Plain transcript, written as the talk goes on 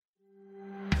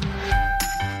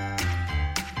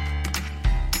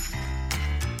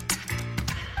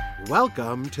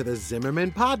Welcome to the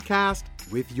Zimmerman Podcast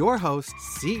with your host,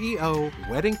 CEO,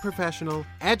 wedding professional,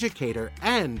 educator,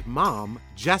 and mom,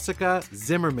 Jessica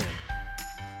Zimmerman.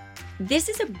 This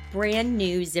is a brand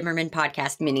new Zimmerman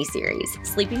Podcast miniseries,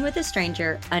 Sleeping with a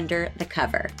Stranger Under the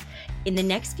Cover. In the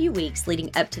next few weeks leading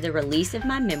up to the release of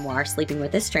my memoir, Sleeping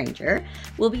with a Stranger,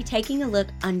 we'll be taking a look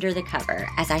under the cover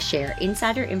as I share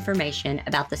insider information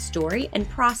about the story and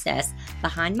process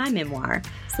behind my memoir,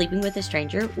 Sleeping with a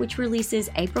Stranger, which releases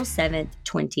April 7th,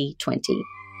 2020.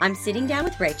 I'm sitting down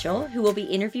with Rachel, who will be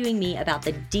interviewing me about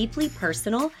the deeply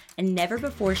personal and never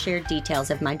before shared details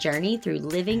of my journey through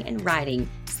living and writing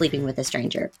Sleeping with a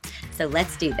Stranger. So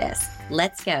let's do this.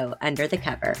 Let's go under the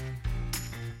cover.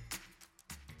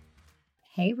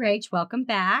 Hey, Rach, welcome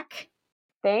back.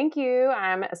 Thank you.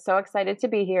 I'm so excited to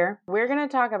be here. We're going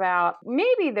to talk about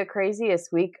maybe the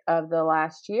craziest week of the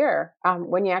last year,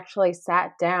 when you actually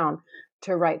sat down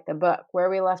to write the book.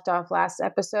 Where we left off last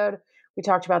episode, we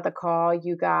talked about the call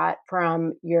you got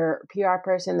from your PR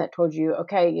person that told you,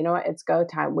 okay, you know what, it's go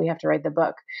time. We have to write the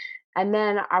book. And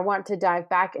then I want to dive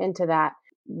back into that.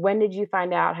 When did you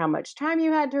find out how much time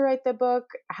you had to write the book?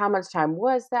 How much time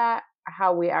was that?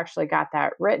 How we actually got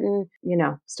that written,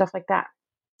 stuff like that.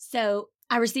 So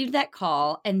I received that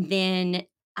call, and then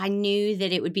I knew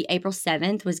that it would be April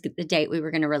 7th was the date we were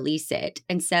going to release it.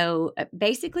 And so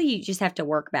basically you just have to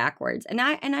work backwards. And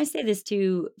I say this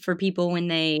too for people when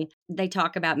they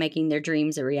talk about making their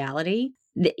dreams a reality.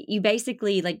 You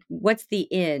basically what's the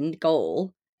end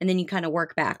goal? And then you kind of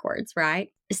work backwards, right?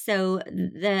 So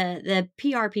the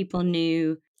PR people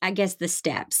knew, I guess, the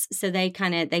steps. So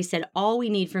they said, all we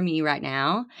need from you right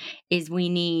now is we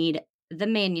need the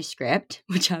manuscript,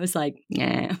 which I was like,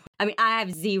 yeah. I mean, I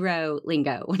have zero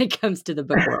lingo when it comes to the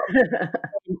book world.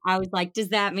 I was like, does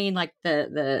that mean like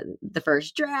the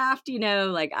first draft,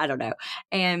 I don't know.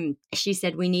 And she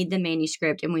said, we need the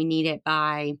manuscript and we need it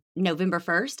by November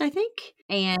 1st, I think.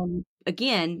 And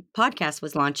again, podcast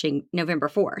was launching November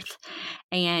 4th.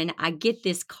 And I get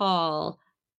this call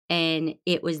and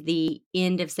it was the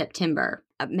end of September,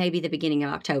 maybe the beginning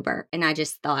of October. And I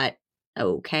just thought,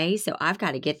 okay, so I've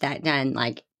got to get that done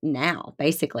now,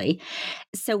 basically.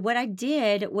 So what I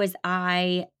did was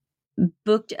I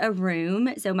booked a room.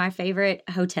 So my favorite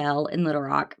hotel in Little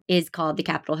Rock is called the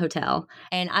Capitol Hotel.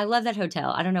 And I love that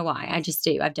hotel. I don't know why. I just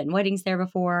do. I've done weddings there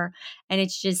before and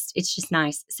it's just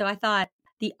nice. So I thought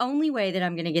the only way that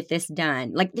I'm going to get this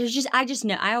done, I just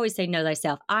know, I always say know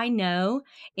thyself. I know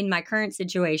in my current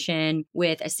situation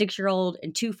with a 6-year-old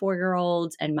and 2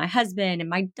 4-year-olds and my husband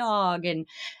and my dog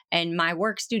and my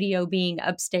work studio being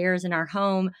upstairs in our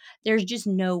home, there's just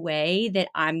no way that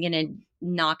I'm going to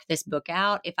knock this book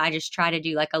out if I just try to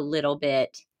do a little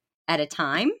bit at a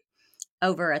time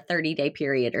over a 30-day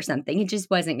period or something. It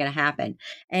just wasn't going to happen.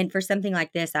 And for something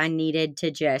like this, I needed to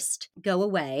just go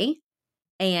away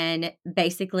and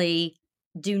basically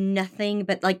do nothing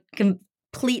but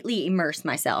completely immerse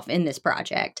myself in this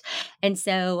project. And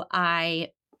so I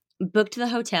booked the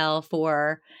hotel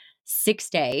for 6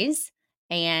 days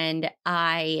and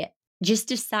I just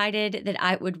decided that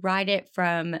I would write it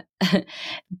from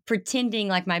pretending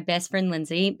like my best friend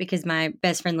Lindsay, because my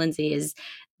best friend Lindsay is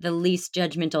the least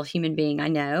judgmental human being I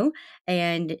know.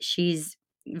 And she's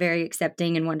very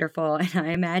accepting and wonderful. And I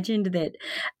imagined that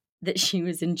she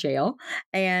was in jail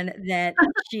and that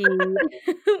she,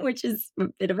 which is a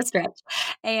bit of a stretch,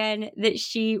 and that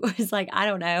she was I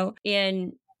don't know,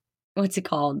 in what's it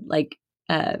called?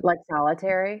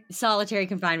 Solitary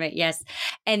confinement. Yes.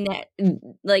 And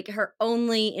that her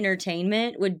only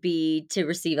entertainment would be to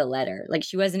receive a letter.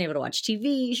 She wasn't able to watch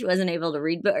TV. She wasn't able to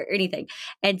read or anything.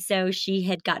 And so she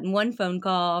had gotten one phone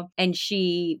call and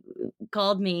she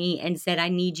called me and said, I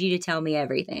need you to tell me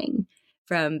everything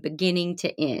from beginning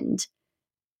to end.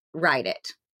 Write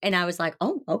it. And I was like,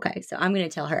 oh, okay. So I'm going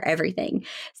to tell her everything.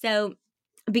 So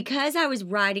because I was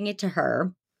writing it to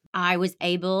her, I was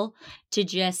able to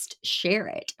just share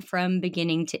it from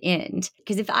beginning to end.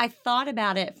 Because if I thought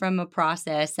about it from a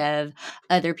process of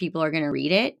other people are going to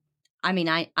read it, I mean,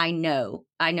 I know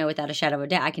without a shadow of a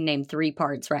doubt, I can name 3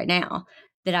 parts right now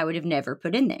that I would have never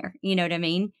put in there. You know what I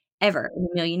mean? Ever in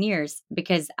a million years,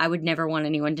 because I would never want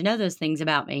anyone to know those things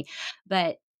about me.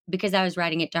 But because I was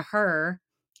writing it to her,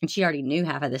 and she already knew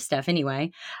half of this stuff anyway,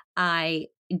 I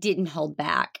didn't hold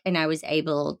back and I was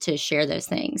able to share those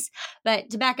things.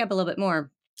 But to back up a little bit more,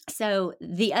 so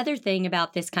the other thing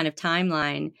about this kind of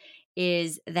timeline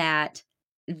is that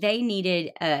they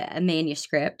needed a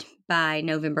manuscript by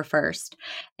November 1st.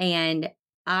 And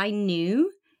I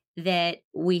knew that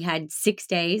we had 6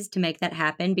 days to make that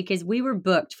happen because we were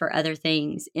booked for other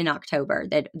things in October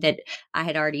that I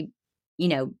had already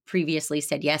previously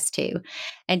said yes to.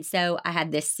 And so I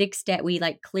had this 6-day, we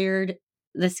like cleared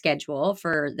the schedule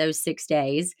for those 6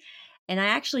 days. And I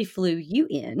actually flew you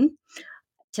in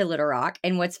to Little Rock.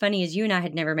 And what's funny is you and I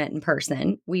had never met in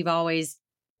person. We've always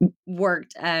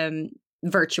worked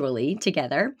virtually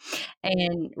together.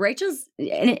 And Rachel's,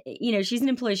 she's an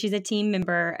employee. She's a team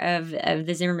member of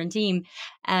the Zimmerman team.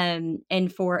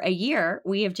 And for a year,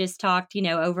 we have just talked,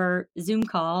 over Zoom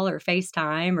call or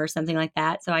FaceTime or something like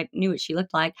that. So I knew what she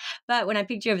looked like. But when I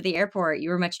picked you up at the airport, you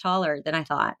were much taller than I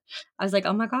thought. I was like,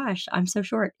 oh my gosh, I'm so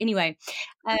short. Anyway,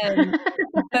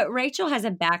 but Rachel has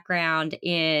a background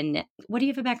in, what do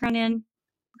you have a background in?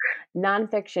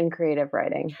 Nonfiction creative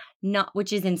writing.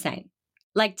 Which is insane.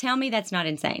 Like, tell me that's not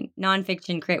insane.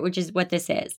 Nonfiction create, which is what this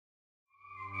is.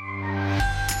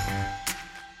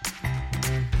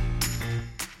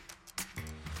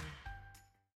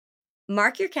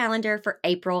 Mark your calendar for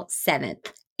April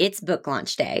 7th. It's book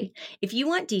launch day. If you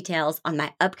want details on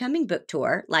my upcoming book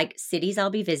tour, like cities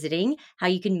I'll be visiting, how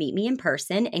you can meet me in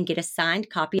person and get a signed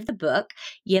copy of the book,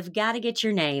 you've got to get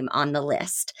your name on the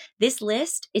list. This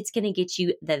list, it's going to get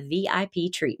you the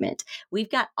VIP treatment.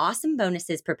 We've got awesome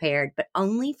bonuses prepared, but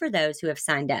only for those who have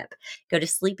signed up. Go to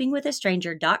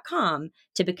sleepingwithastranger.com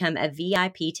to become a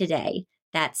VIP today.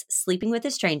 That's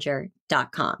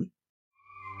sleepingwithastranger.com.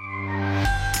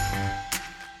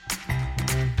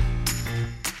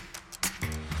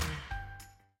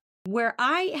 Where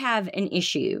I have an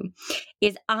issue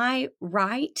is I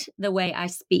write the way I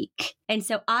speak. And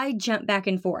so I jump back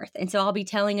and forth. And so I'll be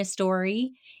telling a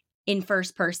story in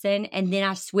first person and then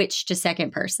I switch to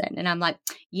second person. And I'm like,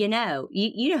 you know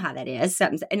how that is.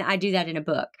 And I do that in a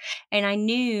book. And I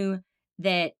knew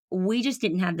that we just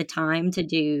didn't have the time to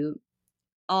do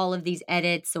all of these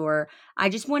edits, or I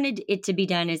just wanted it to be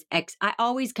done as I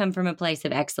always come from a place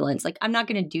of excellence. Like, I'm not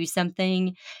going to do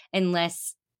something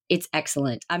unless it's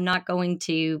excellent. I'm not going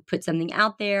to put something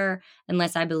out there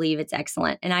unless I believe it's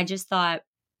excellent. And I just thought,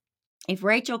 if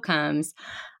Rachel comes,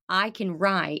 I can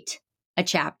write a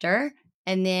chapter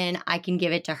and then I can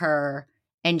give it to her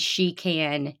and she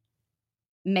can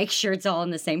make sure it's all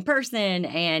in the same person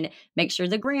and make sure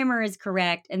the grammar is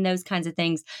correct and those kinds of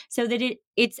things, so that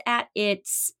it's at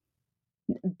its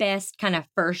best kind of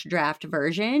first draft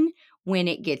version when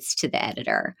it gets to the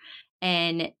editor.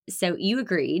 And so you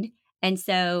agreed. And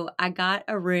so I got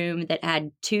a room that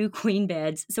had 2 queen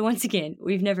beds. So once again,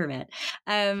 we've never met,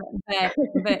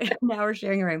 but now we're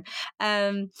sharing a room.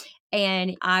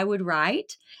 And I would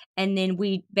write, and then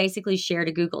we basically shared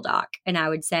a Google Doc. And I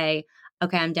would say,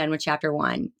 okay, I'm done with chapter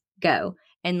 1, go.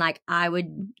 And like, I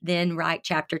would then write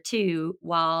chapter 2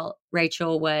 while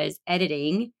Rachel was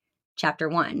editing chapter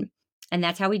 1. And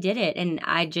that's how we did it. And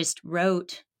I just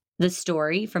wrote the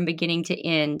story from beginning to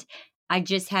end. I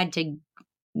just had to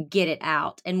get it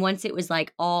out. And once it was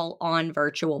like all on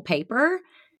virtual paper,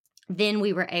 then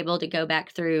we were able to go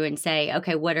back through and say,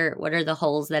 okay, what are the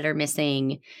holes that are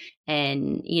missing?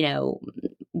 And,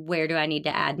 where do I need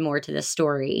to add more to the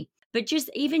story? But just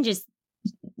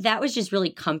that was just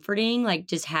really comforting, like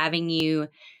just having you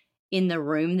in the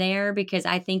room there, because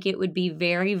I think it would be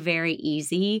very, very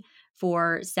easy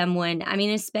for someone. I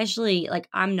mean, especially like,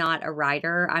 I'm not a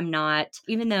writer.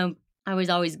 Even though I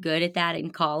was always good at that in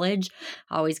college,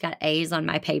 I always got A's on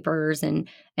my papers and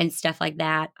stuff like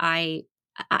that. I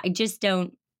just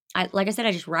don't, like I said,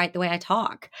 I just write the way I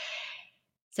talk.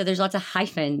 So there's lots of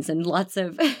hyphens and lots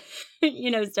of,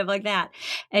 stuff like that.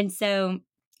 And so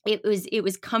it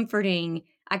was comforting.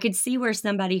 I could see where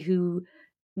somebody who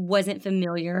wasn't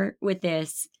familiar with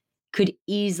this could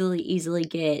easily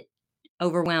get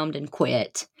overwhelmed and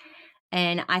quit.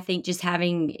 And I think just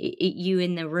having you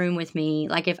in the room with me,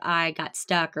 like if I got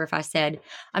stuck or if I said,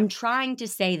 I'm trying to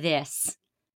say this,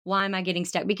 why am I getting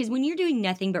stuck? Because when you're doing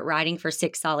nothing but writing for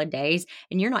 6 solid days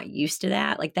and you're not used to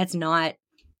that, like that's not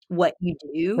what you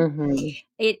do. Mm-hmm.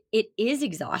 It is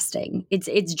exhausting.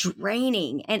 It's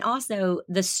draining. And also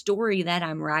the story that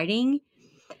I'm writing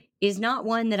is not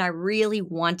one that I really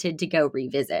wanted to go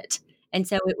revisit. And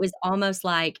so it was almost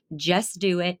like, just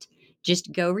do it,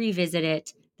 just go revisit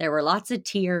it. There were lots of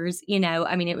tears,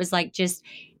 I mean, it was like, just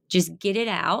get it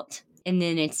out and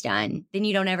then it's done. Then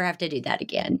you don't ever have to do that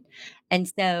again.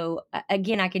 And so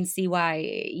again, I can see why,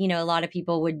 a lot of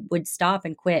people would stop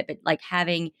and quit, but like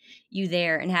having you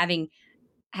there and having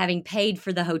paid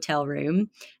for the hotel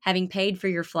room, having paid for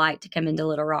your flight to come into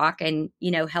Little Rock and,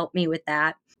 help me with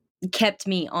that, kept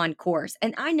me on course.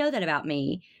 And I know that about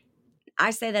me.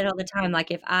 I say that all the time. Like,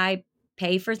 if I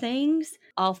pay for things,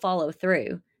 I'll follow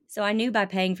through. So I knew by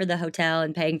paying for the hotel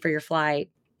and paying for your flight,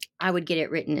 I would get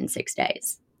it written in 6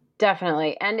 days.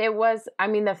 Definitely. And it was,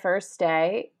 the first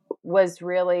day was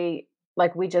really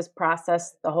like we just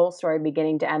processed the whole story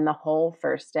beginning to end the whole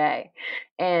first day.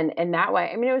 And in that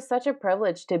way, I mean, it was such a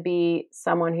privilege to be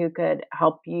someone who could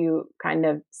help you kind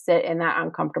of sit in that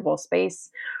uncomfortable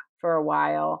space for a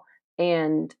while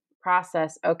and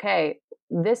process, okay,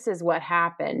 this is what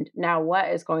happened. Now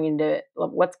what's going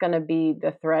to be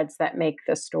the threads that make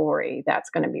the story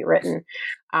that's going to be written?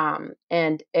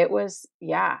 And it was,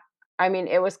 yeah, I mean,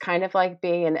 it was kind of like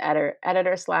being an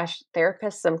editor slash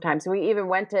therapist sometimes. We even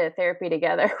went to therapy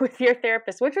together with your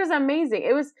therapist, which was amazing.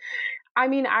 It was, I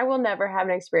mean, I will never have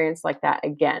an experience like that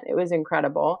again. It was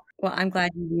incredible. Well, I'm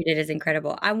glad you viewed it as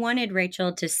incredible. I wanted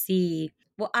Rachel to see,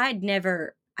 well, I'd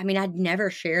never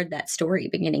shared that story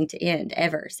beginning to end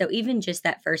ever. So even just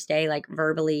that first day, like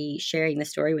verbally sharing the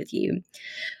story with you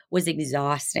was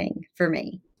exhausting for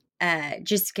me.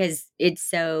 Just because it's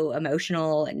so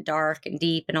emotional and dark and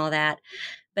deep and all that.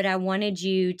 But I wanted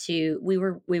you to, we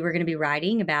were going to be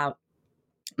writing about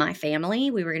my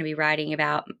family. We were going to be writing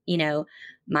about,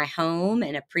 my home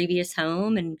and a previous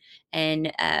home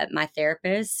and my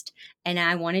therapist. And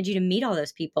I wanted you to meet all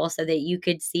those people so that you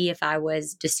could see if I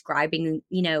was describing,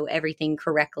 everything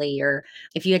correctly, or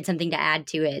if you had something to add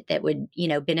to it that would,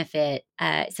 benefit.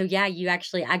 So yeah,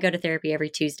 I go to therapy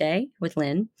every Tuesday with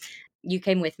Lynn. You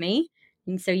came with me.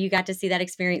 And so you got to see that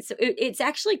experience. So it's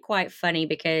actually quite funny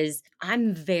because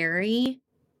I'm very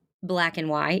black and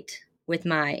white with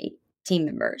my team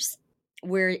members.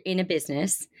 We're in a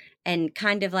business and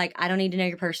kind of like, I don't need to know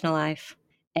your personal life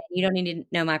and you don't need to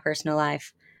know my personal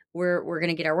life. We're going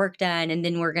to get our work done and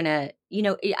then we're going to,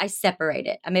 I separate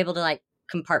it. I'm able to like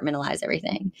compartmentalize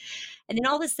everything. And then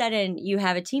all of a sudden you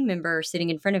have a team member sitting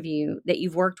in front of you that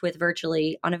you've worked with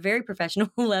virtually on a very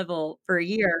professional level for a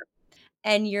year.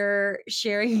 And you're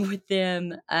sharing with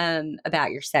them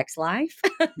about your sex life,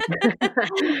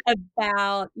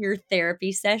 about your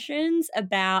therapy sessions,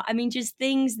 just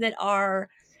things that are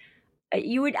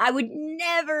I would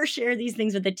never share these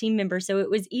things with a team member. So it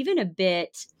was even a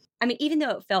bit, even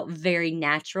though it felt very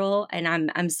natural, and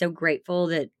I'm so grateful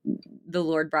that the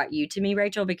Lord brought you to me,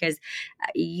 Rachel, because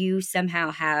you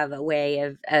somehow have a way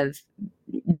of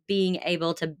being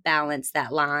able to balance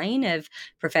that line of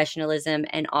professionalism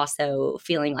and also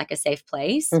feeling like a safe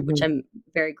place, which Mm-hmm. I'm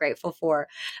very grateful for.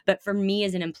 But for me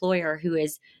as an employer who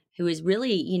is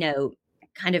really,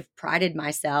 kind of prided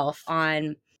myself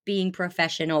on being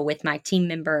professional with my team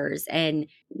members and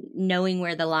knowing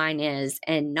where the line is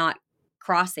and not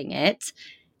crossing it,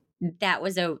 that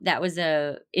was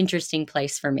a interesting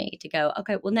place for me to go,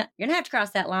 okay, well, no, you're gonna have to cross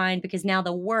that line because now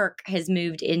the work has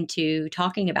moved into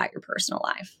talking about your personal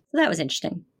life. So that was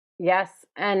interesting. Yes.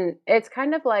 And it's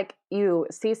kind of like you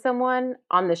see someone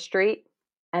on the street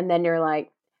and then you're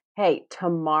like, hey,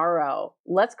 tomorrow,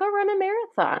 let's go run a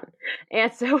marathon.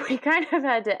 And so we kind of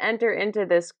had to enter into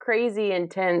this crazy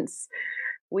intense,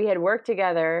 we had worked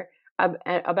together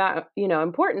about,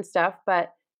 important stuff,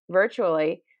 but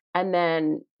virtually. And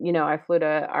then, I flew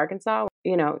to Arkansas.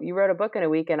 You wrote a book in a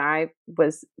week and I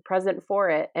was present for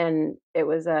it. And it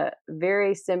was a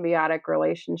very symbiotic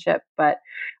relationship. But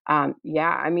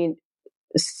yeah,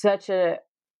 such a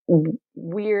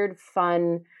weird,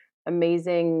 fun,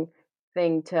 amazing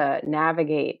thing to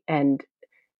navigate. And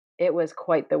it was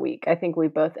quite the week. I think we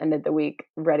both ended the week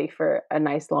ready for a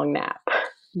nice long nap.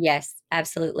 Yes,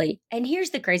 absolutely. And here's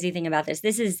the crazy thing about this.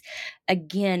 This is,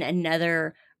 again,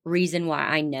 another reason why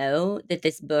I know that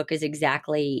this book is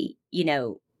exactly,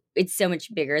 it's so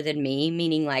much bigger than me,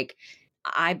 meaning like,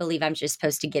 I believe I'm just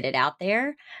supposed to get it out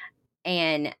there.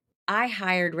 And I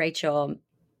hired Rachel,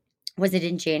 was it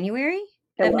in January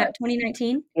It of was.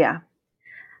 2019? Yeah.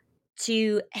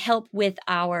 To help with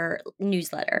our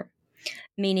newsletter.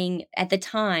 Meaning at the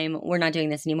time, we're not doing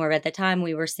this anymore, but at the time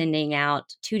we were sending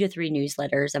out 2 to 3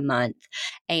 newsletters a month.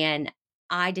 And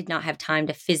I did not have time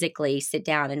to physically sit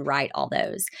down and write all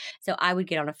those. So I would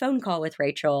get on a phone call with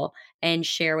Rachel and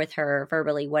share with her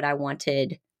verbally what I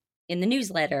wanted in the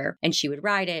newsletter. And she would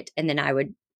write it and then I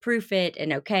would proof it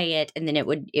and okay it, and then it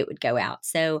would go out.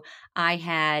 So I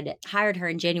had hired her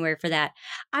in January for that.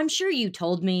 I'm sure you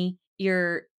told me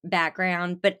your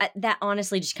background, but that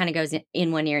honestly just kind of goes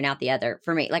in one ear and out the other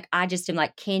for me. Like I just am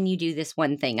like, can you do this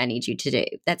one thing I need you to do?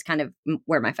 That's kind of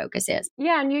where my focus is.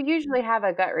 Yeah, and you usually have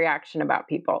a gut reaction about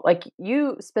people. Like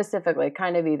you specifically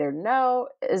kind of either know,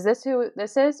 is this who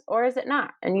this is or is it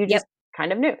not? And you Yep, just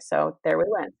kind of knew. So there we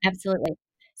went. absolutely.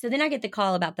 So then I get the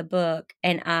call about the book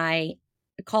and I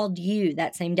called you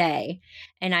that same day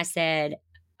and I said,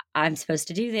 I'm supposed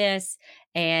to do this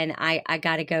and I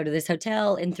got to go to this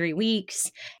hotel in 3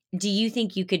 weeks. Do you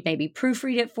think you could maybe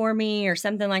proofread it for me or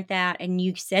something like that? And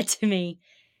you said to me,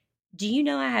 do you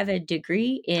know I have a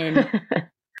degree in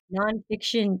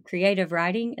nonfiction creative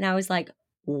writing. And I was like,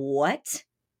 what?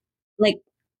 Like,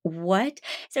 what?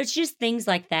 So it's just things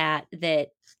like that that,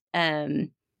 and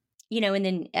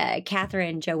then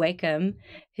Catherine Joe Wakeham,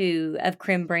 who of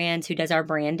Crim Brands, who does our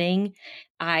branding,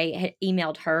 I had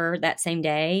emailed her that same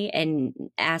day and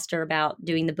asked her about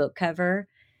doing the book cover.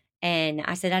 And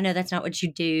I said, I know that's not what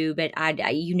you do, but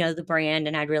you know the brand,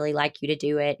 and I'd really like you to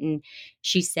do it. And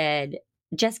she said,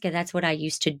 Jessica, that's what I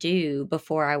used to do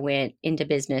before I went into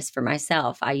business for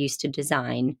myself. I used to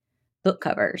design book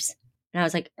covers. And I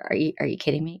was like, are you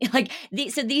kidding me?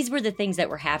 So these were the things that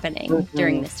were happening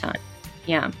during this time.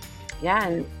 Yeah. Yeah.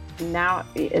 And now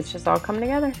it's just all coming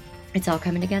together. It's all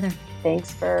coming together.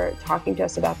 Thanks for talking to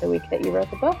us about the week that you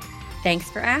wrote the book. Thanks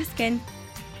for asking.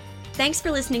 Thanks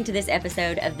for listening to this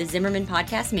episode of the Zimmerman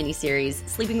Podcast miniseries,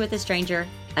 Sleeping with a Stranger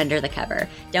Under the Cover.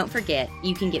 Don't forget,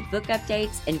 you can get book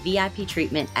updates and VIP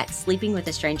treatment at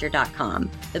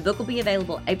sleepingwithastranger.com. The book will be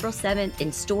available April 7th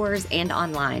in stores and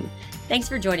online. Thanks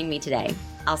for joining me today.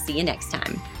 I'll see you next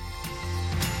time.